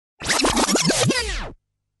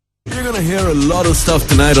You're gonna hear a lot of stuff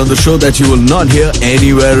tonight on the show that you will not hear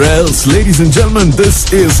anywhere else. Ladies and gentlemen,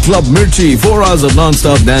 this is Club Mirchi, 4 hours of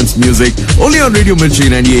non-stop dance music, only on Radio Mirchi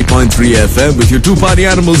 98.3 FM with your two party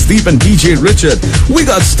animals, Deep and DJ Richard. We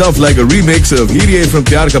got stuff like a remix of Hiriye from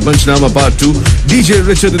Pyar Ka Panchnama Part 2, DJ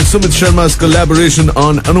Richard and Sumit Sharma's collaboration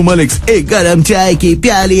on Anu Malik's Ek Garam Chai Ki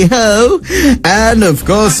Pyali Ho, and of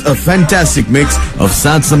course a fantastic mix of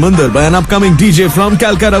Saat Samundar by an upcoming DJ from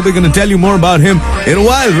Calcutta. We're gonna tell you more about him in a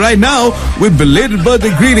while. Right now, with belated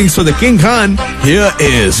birthday greetings for the King Khan, here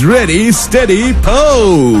is Ready, Steady,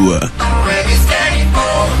 Po! Ready, Steady,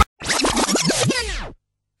 Po!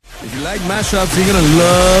 If you like mashups, you're gonna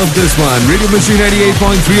love this one. Radio Mirchi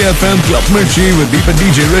 98.3 FM, Club Mirchi with Deep and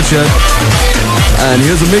DJ Richard. And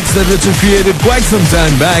here's a mix that Richard created quite some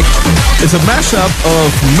time back. It's a mashup of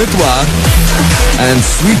Mitwa and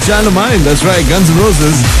Sweet Child of Mine. That's right, Guns N'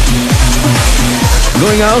 Roses.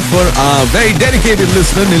 Going out for our very dedicated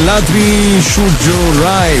listener, Niladri Shujo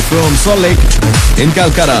Rai from Salt Lake in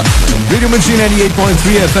Calcutta. Radio Mirchi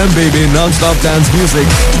 98.3 FM, baby, non-stop dance music.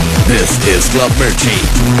 This is Club Mirchi.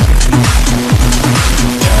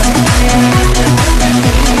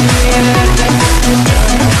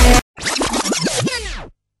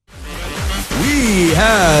 We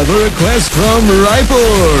have a request from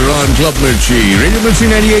Raipur on Club Mirchi, Radio Mirchi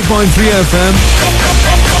 98.3 FM.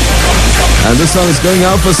 And this song is going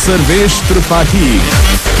out for Sarvesh Tripathi.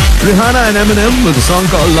 Rihanna and Eminem with a song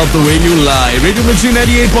called Love the Way You Lie. Radio Mirchi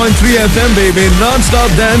 98.3 FM, baby. Non-stop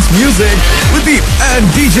dance music with Deep and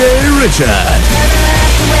DJ Richard.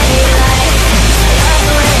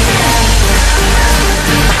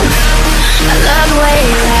 I love the way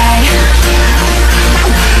you lie.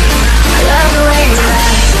 I love the way you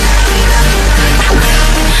lie.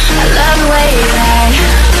 I love the way you lie.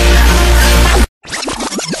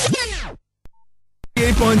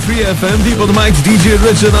 8.3 FM, Deep on the Mics, DJ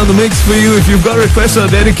Richard on the mix for you. If you've got a request or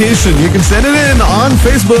dedication, you can send it in on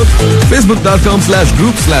Facebook,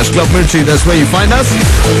 facebook.com/group/Club Mirchi. That's where you find us.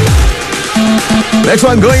 Next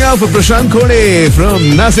one going out for Prashant Kode from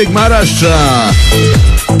Nasik, Maharashtra.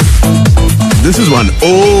 This is one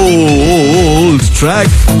old track.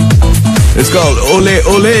 It's called Ole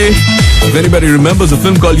Ole. If anybody remembers a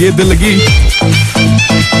film called Ye Dil Lagi.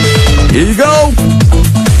 Here you go.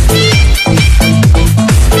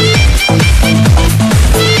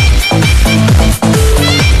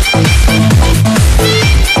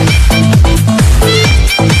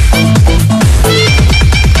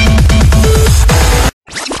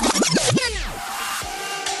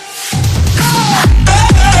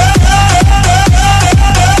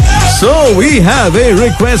 So we have a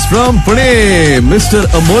request from Pune, Mr.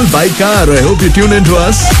 Amol Baikar. I hope you tune in to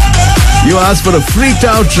us. You asked for a freaked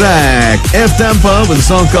out track, F Tampa, with a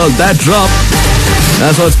song called That Drop.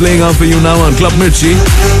 That's what's playing out for you now on Club Mirchi.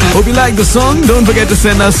 Hope you like the song. Don't forget to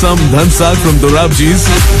send us some Dhansak from Dorabjis.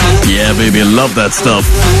 Yeah, baby, I love that stuff.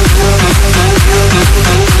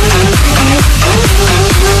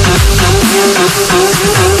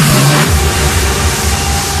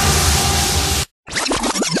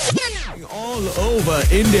 Over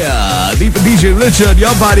India, Deep and DJ Richard,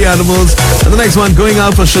 your party animals. And the next one going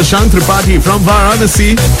out for Shashank Tripathi from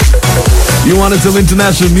Varanasi. You wanted some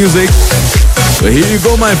international music? Well, here you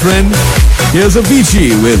go, my friend. Here's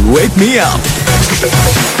Avicii with Wake Me Up.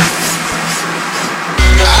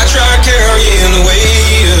 I try carrying the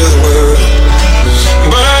weight of the world,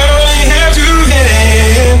 but I only have two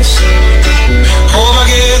hands. Hope I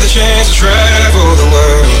get the chance to travel the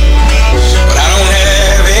world, but I don't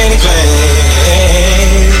have any plans.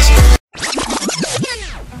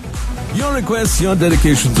 Your requests, your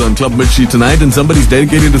dedications on Club Mirchi tonight, and somebody's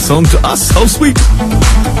dedicated a song to us. How sweet.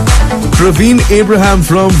 Praveen Abraham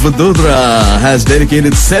from Vadodara has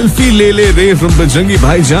dedicated Selfie Lele Re from Bajrangi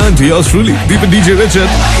Bhaijan to yours truly, Deep and DJ Richard.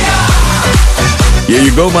 Here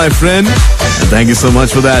you go, my friend, and thank you so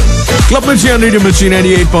much for that. Club Mirchi on Radio Mirchi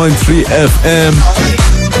 98.3 FM.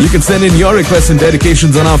 You can send in your requests and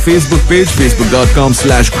dedications on our Facebook page,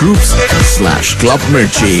 facebook.com/groups/Club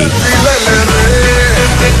Mirchi.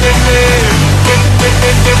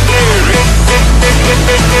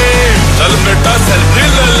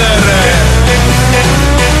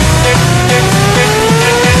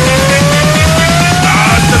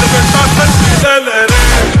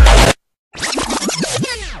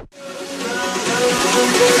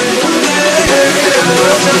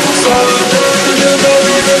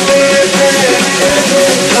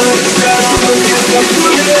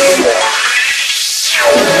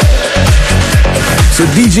 So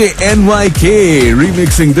DJ DJ NYK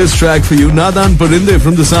remixing this track for you. Nadan Parinde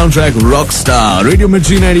from the soundtrack Rockstar. Radio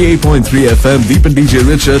Mirchi 98.3 FM. Deep and DJ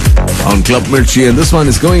Richard on Club Mirchi. And this one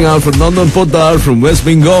is going out for Nandan Poddar from West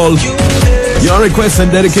Bengal. Your requests and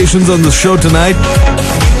dedications on the show tonight.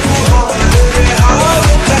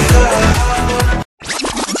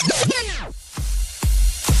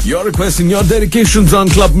 Your requests and your dedications on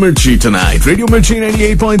Club Mirchi tonight. Radio Mirchi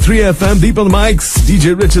 98.3 FM. Deep on the mics.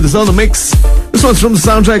 DJ Richard is on the mix. This one's from the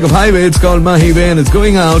soundtrack of Highway. It's called Mahiway and it's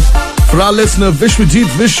going out for our listener Vishwajit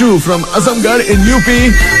Vishu from Azamgarh in UP.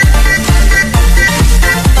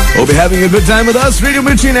 Hope you're having a good time with us. Radio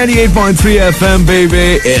Mirchi 98.3 FM,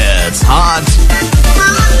 baby. It's hot.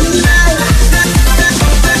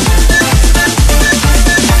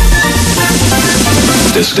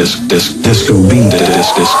 Disco beat.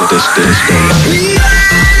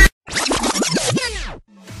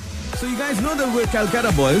 So you guys know that we're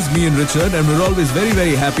Calcutta boys, me and Richard, and we're always very,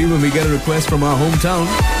 very happy when we get a request from our hometown.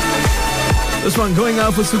 This one going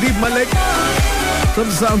out for Sudeep Malik from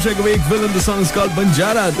the soundtrack of Ek Villain. The song is called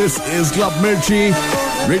Banjara. This is Club Mirchi,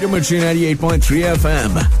 Radio Mirchi 98.3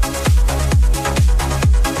 FM.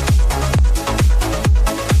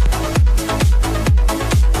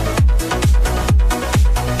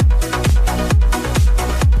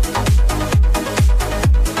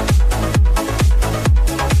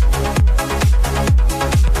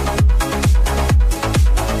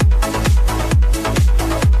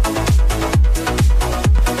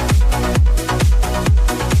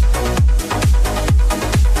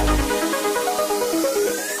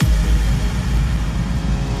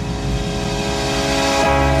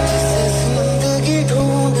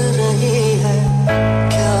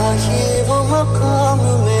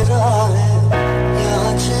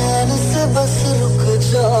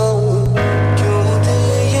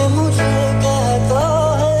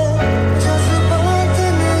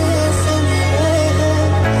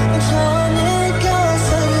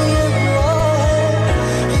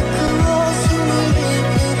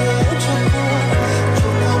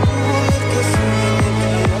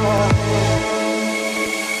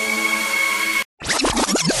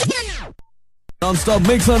 Non-stop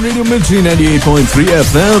mix on Radio Mirchi 98.3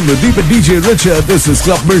 FM with Deep and DJ Richard. This is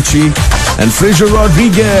Club Mirchi. And Fraser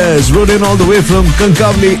Rodriguez wrote in all the way from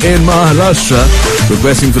Kankavli in Maharashtra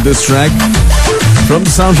requesting for this track from the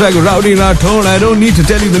soundtrack of Rowdy Rathod. I don't need to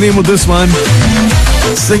tell you the name of this one.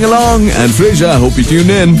 Sing along, and Fraser, I hope you tune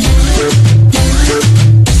in.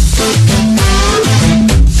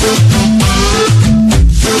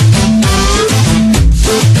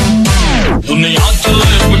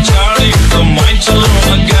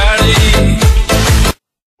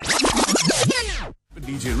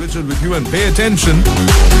 DJ Richard with you, and pay attention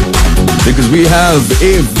because we have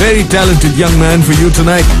a very talented young man for you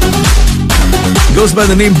tonight. He goes by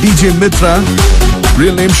the name DJ Mitra,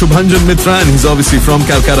 real name Shubhanjan Mitra, and he's obviously from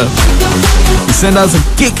Calcutta. He sent us a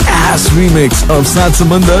kick-ass remix of Saat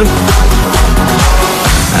Samandar,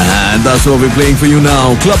 and that's what we're playing for you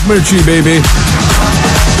now. Club Mirchi, baby.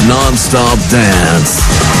 Non-stop dance.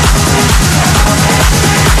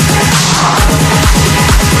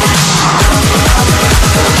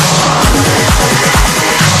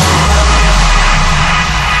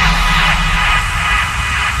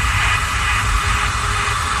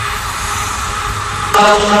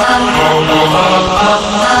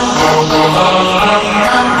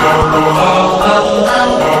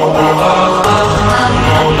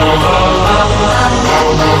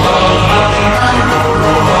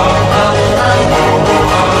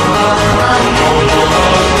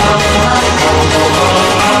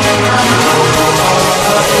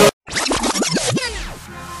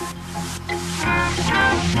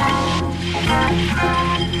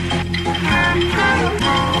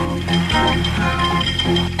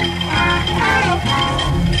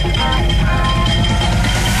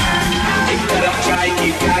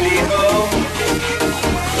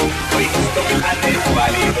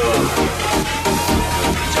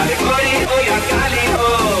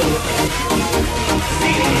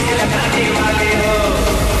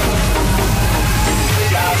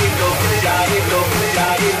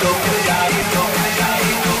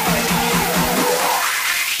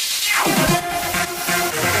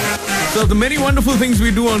 So the many wonderful things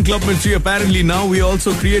we do on Club Mirchi, apparently now we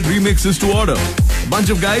also create remixes to order. A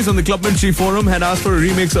bunch of guys on the Club Mirchi forum had asked for a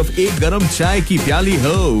remix of Ek Garam Chai Ki Pyali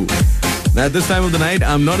Ho. Now at this time of the night,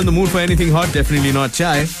 I'm not in the mood for anything hot, definitely not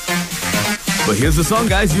chai. But here's the song,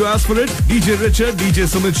 guys. You asked for it. DJ Richard, DJ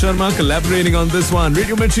Sumit Sharma collaborating on this one.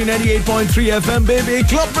 Radio Mirchi 98.3 FM, baby.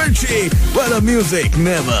 Club Mirchi, where the music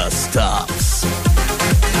never stops.